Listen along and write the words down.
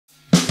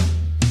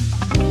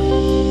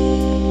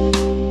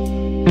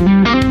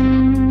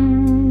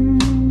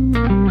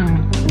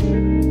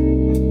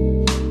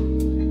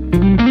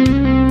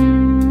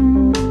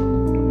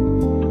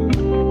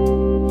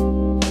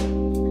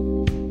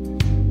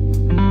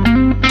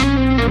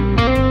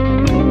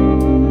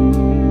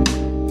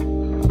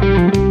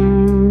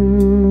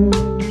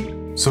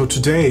So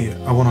today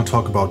I want to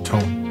talk about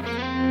tone.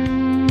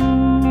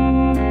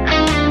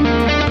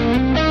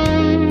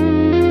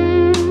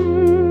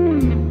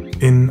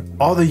 In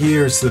all the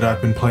years that I've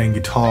been playing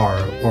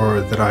guitar, or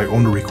that I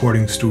own a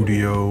recording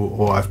studio,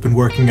 or I've been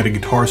working at a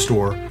guitar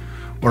store,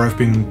 or I've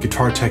been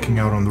guitar teching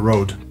out on the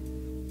road,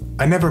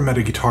 I never met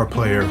a guitar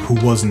player who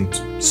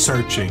wasn't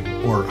searching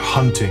or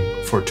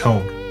hunting for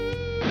tone.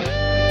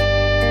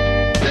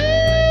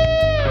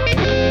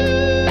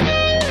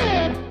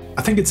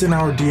 I think it's in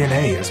our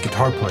DNA as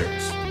guitar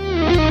players.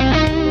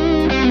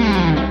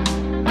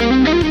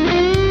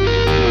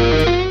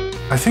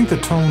 I think the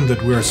tone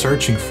that we're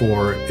searching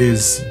for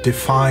is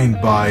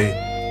defined by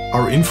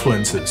our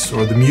influences,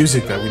 or the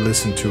music that we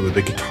listen to,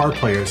 the guitar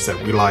players that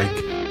we like,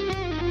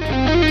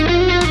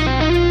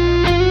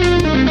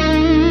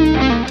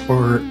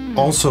 or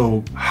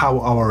also how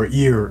our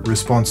ear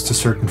responds to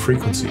certain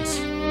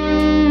frequencies.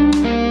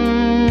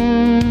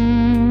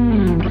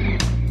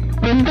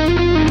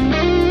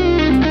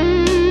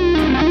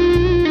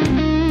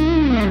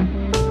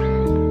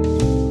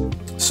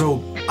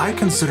 So I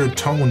consider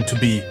tone to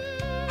be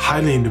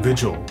highly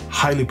individual,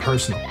 highly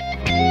personal.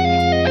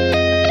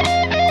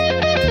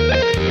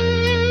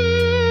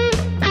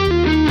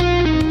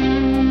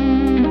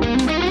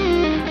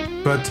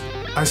 But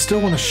I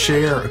still want to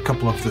share a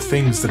couple of the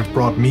things that have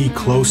brought me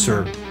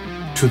closer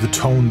to the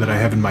tone that I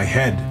have in my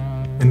head,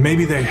 and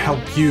maybe they help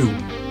you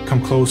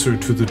come closer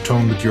to the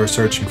tone that you're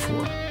searching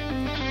for.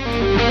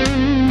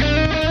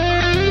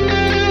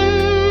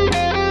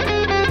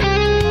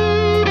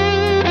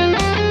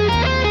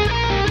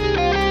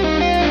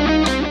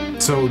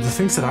 So the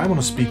things that I want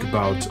to speak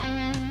about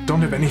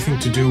don't have anything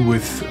to do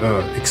with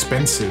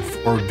expensive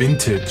or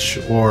vintage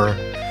or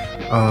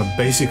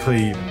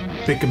basically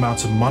big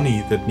amounts of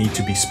money that need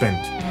to be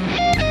spent.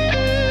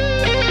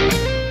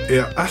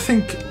 Yeah, I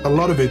think a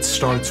lot of it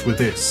starts with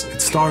this.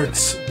 It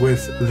starts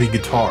with the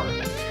guitar.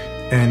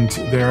 And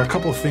there are a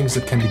couple of things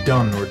that can be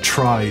done or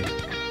tried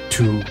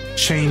to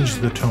change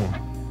the tone.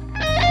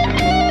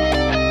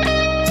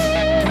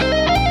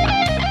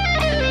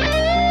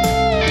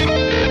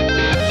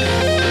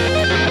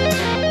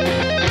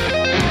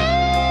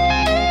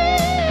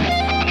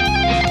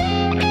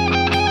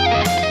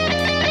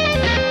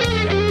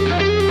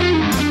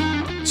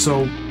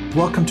 So,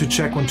 welcome to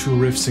CheckOneTwo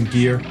Riffs and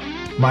Gear.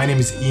 My name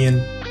is Ian,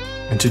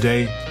 and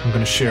today I'm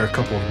going to share a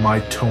couple of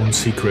my tone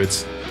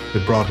secrets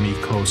that brought me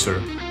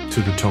closer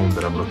to the tone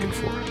that I'm looking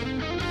for.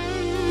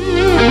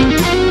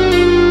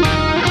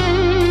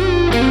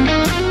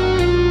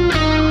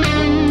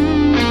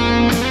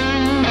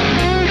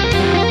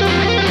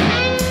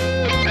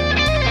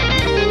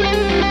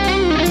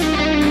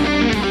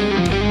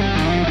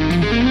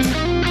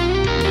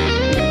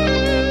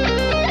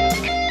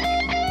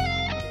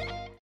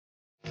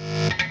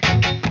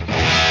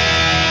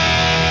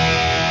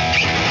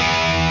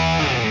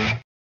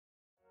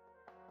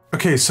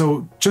 Okay,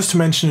 so just to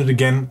mention it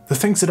again, the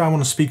things that I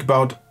want to speak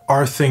about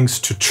are things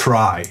to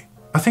try.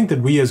 I think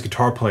that we as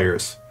guitar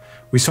players,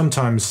 we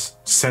sometimes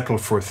settle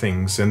for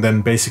things and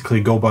then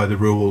basically go by the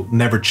rule,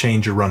 never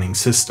change a running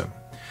system.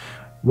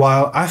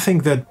 While I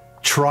think that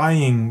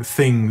trying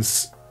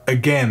things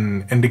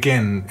again and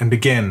again and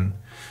again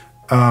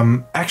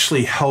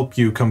actually help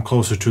you come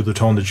closer to the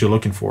tone that you're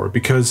looking for,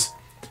 because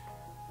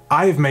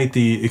I've made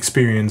the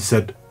experience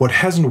that what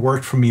hasn't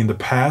worked for me in the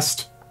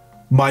past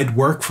might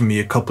work for me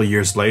a couple of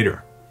years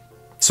later.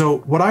 So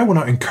what I want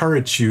to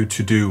encourage you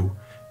to do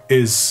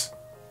is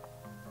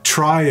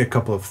try a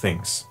couple of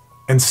things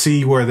and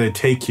see where they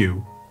take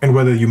you and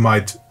whether you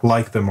might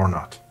like them or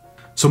not.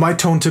 So my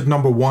tone tip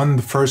number one,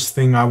 the first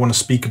thing I want to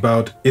speak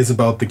about is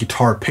about the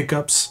guitar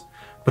pickups,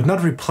 but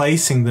not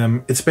replacing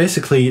them. It's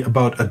basically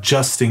about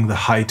adjusting the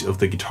height of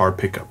the guitar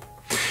pickup.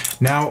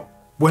 Now,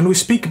 when we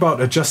speak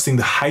about adjusting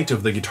the height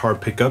of the guitar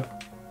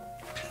pickup,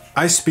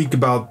 I speak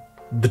about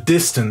the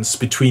distance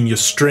between your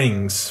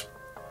strings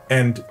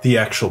and the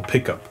actual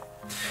pickup.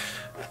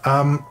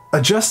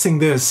 Adjusting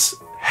this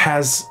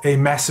has a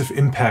massive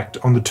impact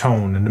on the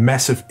tone and a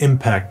massive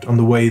impact on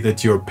the way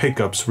that your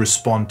pickups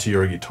respond to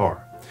your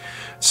guitar.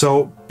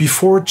 So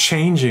before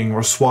changing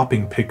or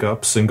swapping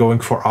pickups and going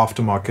for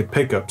aftermarket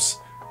pickups,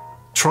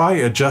 try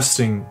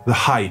adjusting the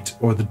height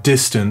or the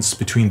distance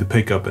between the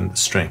pickup and the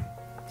string.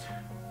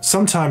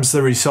 Sometimes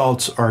the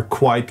results are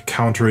quite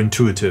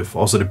counterintuitive,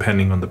 also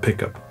depending on the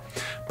pickup.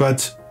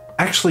 But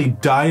actually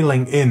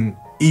dialing in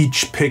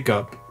each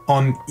pickup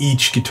on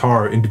each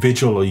guitar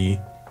individually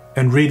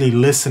and really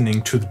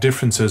listening to the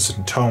differences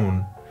in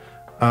tone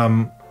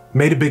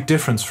made a big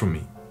difference for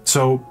me.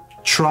 So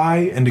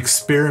try and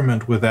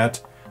experiment with that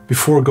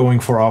before going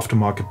for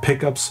aftermarket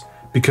pickups,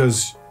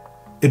 because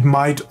it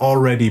might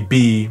already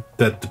be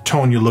that the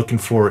tone you're looking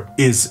for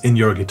is in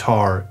your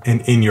guitar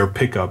and in your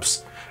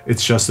pickups.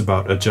 It's just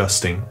about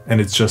adjusting, and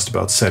it's just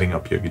about setting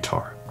up your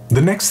guitar. The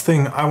next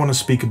thing I want to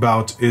speak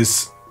about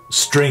is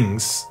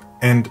strings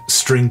and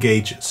string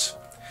gauges.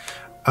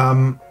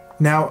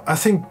 Now, I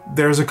think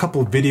there's a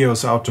couple of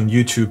videos out on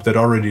YouTube that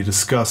already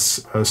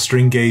discuss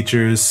string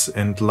gauges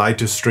and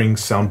lighter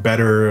strings sound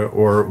better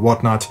or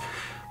whatnot.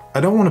 I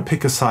don't want to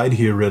pick a side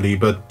here really,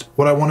 but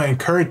what I want to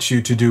encourage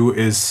you to do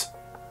is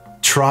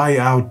try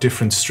out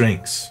different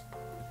strings.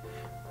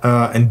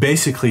 And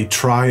basically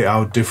try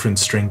out different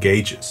string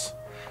gauges.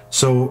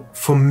 So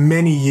for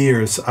many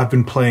years I've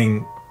been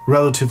playing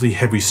relatively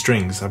heavy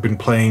strings. I've been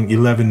playing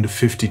 11 to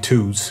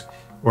 52s,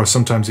 or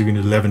sometimes even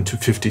 11 to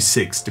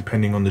 56,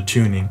 depending on the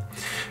tuning.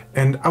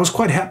 And I was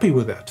quite happy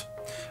with that.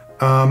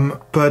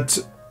 But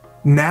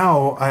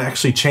now I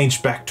actually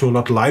changed back to a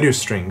lot lighter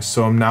strings.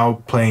 So I'm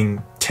now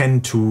playing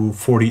 10 to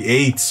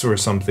 48s or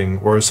something,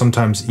 or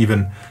sometimes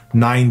even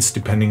 9s,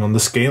 depending on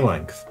the scale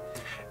length.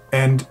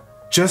 And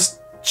just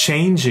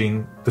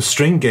changing the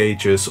string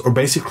gauges, or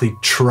basically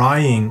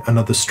trying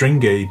another string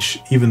gauge,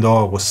 even though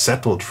I was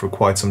settled for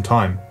quite some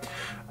time,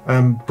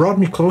 brought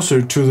me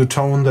closer to the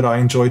tone that I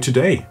enjoy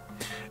today.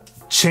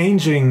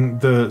 Changing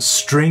the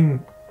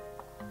string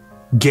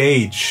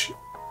gauge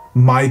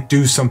might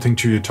do something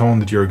to your tone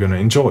that you're going to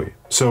enjoy.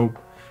 So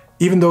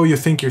even though you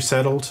think you're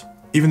settled,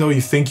 even though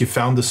you think you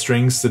found the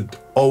strings that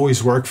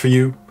always work for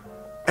you,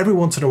 every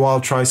once in a while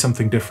try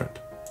something different.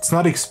 It's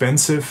not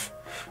expensive.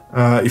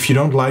 If you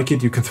don't like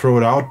it, you can throw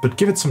it out, but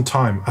give it some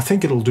time. I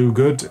think it'll do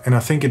good, and I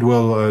think it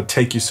will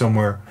take you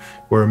somewhere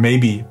where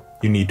maybe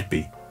you need to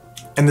be.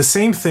 And the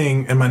same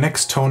thing in my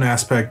next tone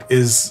aspect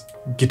is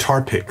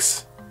guitar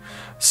picks.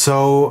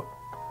 So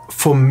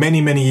for many,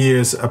 many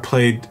years I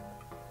played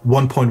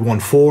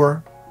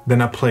 1.14,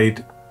 then I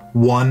played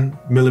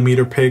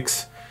 1mm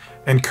picks,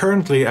 and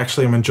currently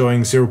actually I'm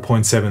enjoying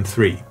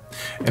 0.73.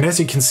 And as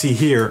you can see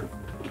here,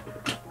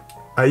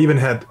 I even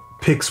had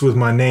picks with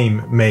my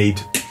name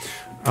made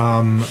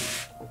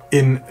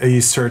in a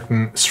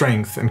certain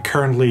strength, and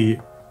currently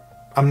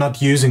I'm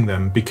not using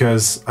them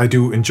because I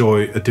do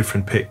enjoy a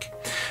different pick.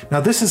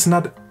 Now this is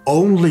not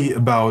only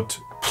about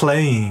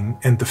playing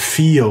and the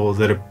feel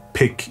that a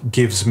pick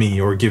gives me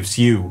or gives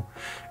you,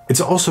 it's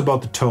also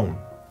about the tone.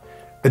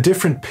 A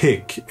different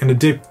pick and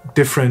a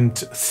different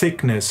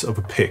thickness of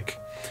a pick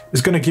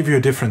is going to give you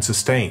a different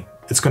sustain.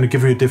 It's going to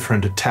give you a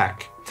different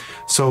attack.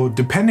 So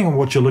depending on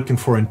what you're looking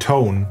for in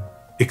tone,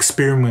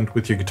 experiment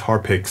with your guitar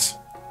picks.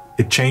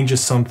 It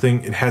changes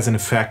something, it has an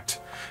effect,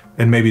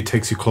 and maybe it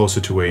takes you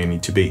closer to where you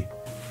need to be.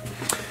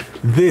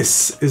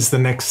 This is the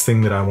next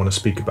thing that I want to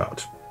speak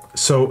about.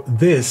 So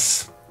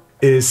this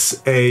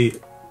is a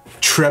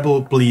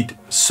treble bleed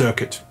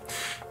circuit.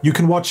 You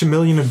can watch a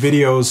million of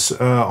videos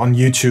on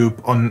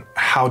YouTube on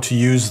how to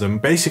use them.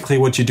 Basically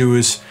what you do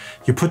is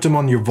you put them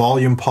on your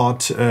volume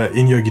pot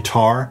in your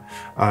guitar.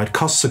 It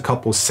costs a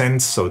couple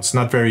cents, so it's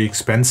not very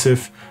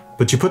expensive.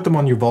 But you put them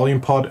on your volume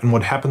pot, and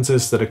what happens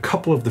is that a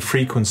couple of the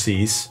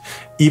frequencies,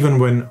 even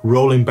when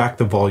rolling back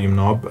the volume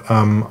knob,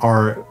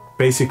 are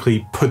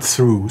basically put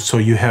through. So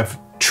you have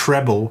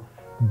treble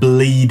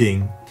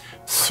bleeding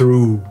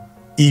through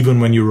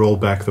even when you roll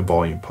back the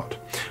volume pot.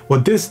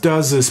 What this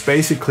does is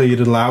basically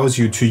it allows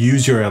you to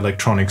use your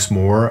electronics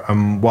more,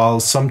 while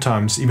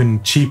sometimes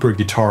even cheaper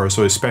guitars,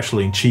 or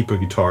especially in cheaper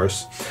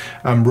guitars,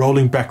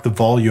 rolling back the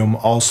volume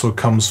also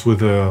comes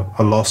with a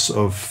loss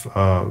of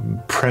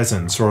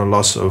presence, or a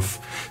loss of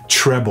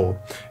treble,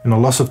 and a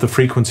loss of the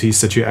frequencies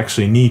that you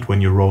actually need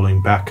when you're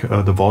rolling back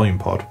the volume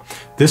pot.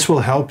 This will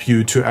help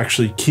you to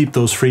actually keep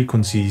those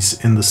frequencies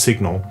in the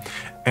signal.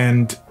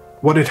 And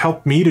what it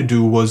helped me to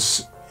do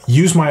was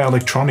use my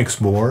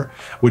electronics more,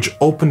 which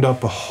opened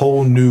up a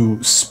whole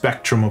new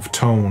spectrum of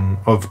tone,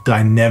 of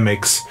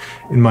dynamics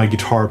in my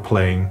guitar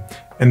playing.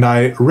 And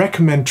I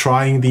recommend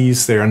trying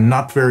these. They are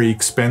not very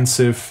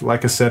expensive,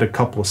 like I said, a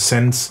couple of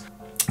cents,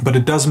 but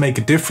it does make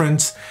a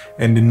difference.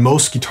 And in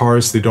most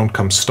guitars, they don't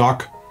come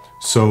stock.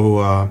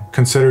 So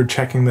consider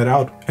checking that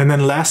out. And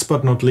then last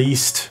but not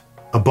least,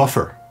 a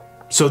buffer.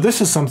 So this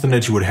is something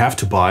that you would have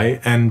to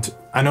buy. And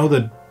I know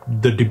that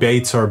the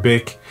debates are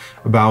big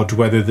about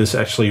whether this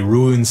actually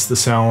ruins the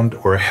sound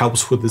or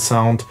helps with the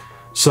sound.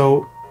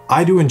 So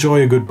I do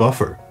enjoy a good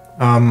buffer.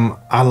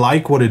 I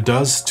like what it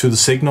does to the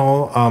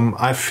signal.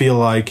 I feel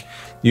like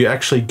you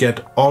actually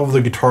get all of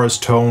the guitar's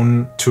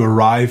tone to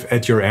arrive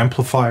at your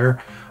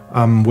amplifier,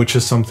 which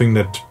is something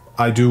that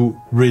I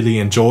do really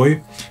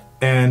enjoy.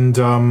 And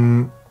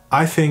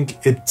I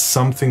think it's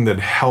something that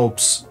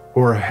helps,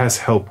 or has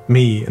helped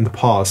me in the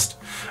past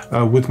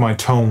with my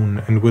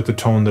tone and with the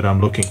tone that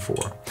I'm looking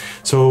for.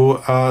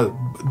 So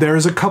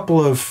there's a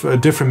couple of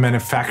different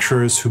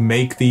manufacturers who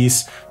make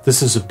these.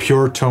 This is a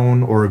Pure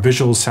Tone or a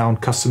Visual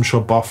Sound custom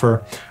shop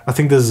buffer. I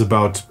think this is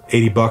about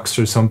 80 bucks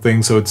or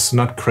something, so it's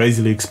not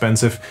crazily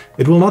expensive.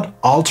 It will not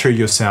alter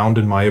your sound,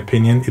 in my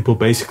opinion. It will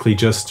basically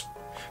just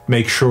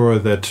make sure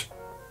that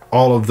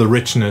all of the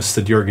richness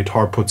that your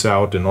guitar puts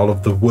out, and all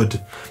of the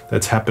wood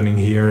that's happening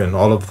here, and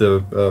all of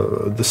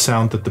the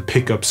sound that the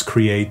pickups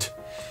create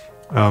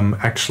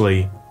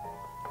actually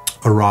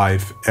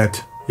arrive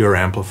at your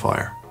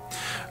amplifier.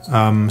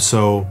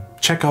 So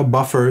check out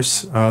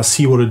buffers,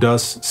 see what it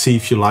does, see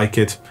if you like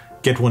it.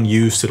 Get one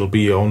used. It'll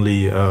be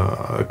only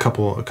a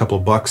couple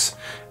bucks,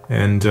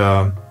 and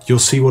you'll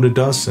see what it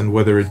does and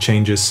whether it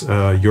changes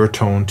your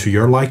tone to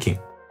your liking.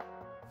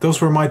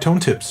 Those were my tone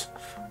tips.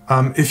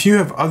 If you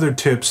have other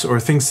tips or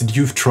things that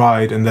you've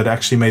tried and that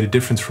actually made a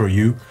difference for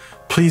you,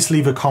 please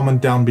leave a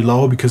comment down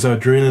below, because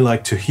I'd really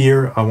like to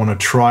hear. I want to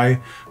try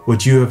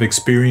what you have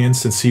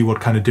experienced and see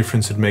what kind of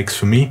difference it makes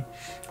for me.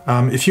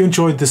 If you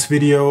enjoyed this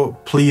video,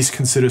 please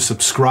consider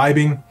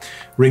subscribing,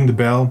 ring the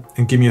bell,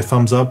 and give me a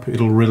thumbs up.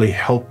 It'll really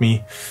help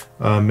me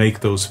make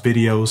those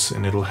videos,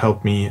 and it'll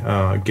help me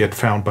get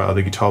found by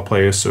other guitar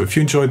players. So if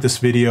you enjoyed this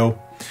video,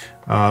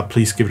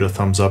 please give it a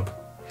thumbs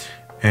up.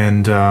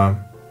 And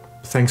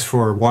thanks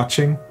for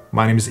watching.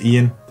 My name is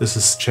Ian. This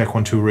is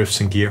CheckOneTwo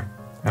Riffs and Gear,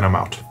 and I'm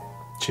out.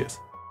 Cheers.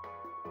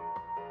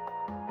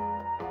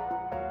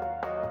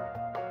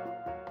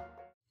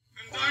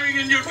 And dying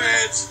in your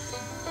beds.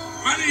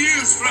 Many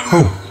years from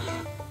Oh,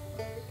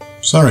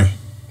 sorry,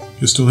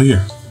 you're still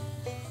here.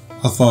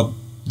 I thought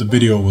the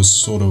video was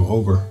sort of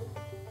over.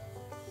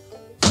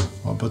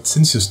 Well, but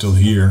since you're still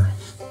here,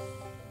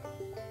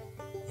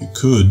 you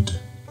could,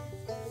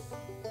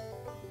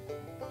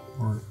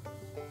 or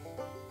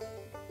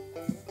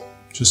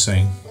just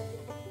saying,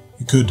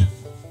 you could.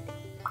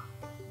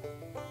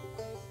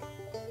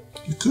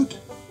 You could.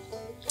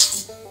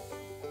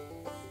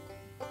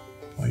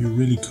 Oh, you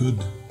really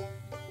could.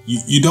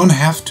 You don't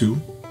have to.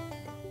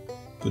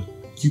 But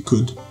you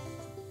could.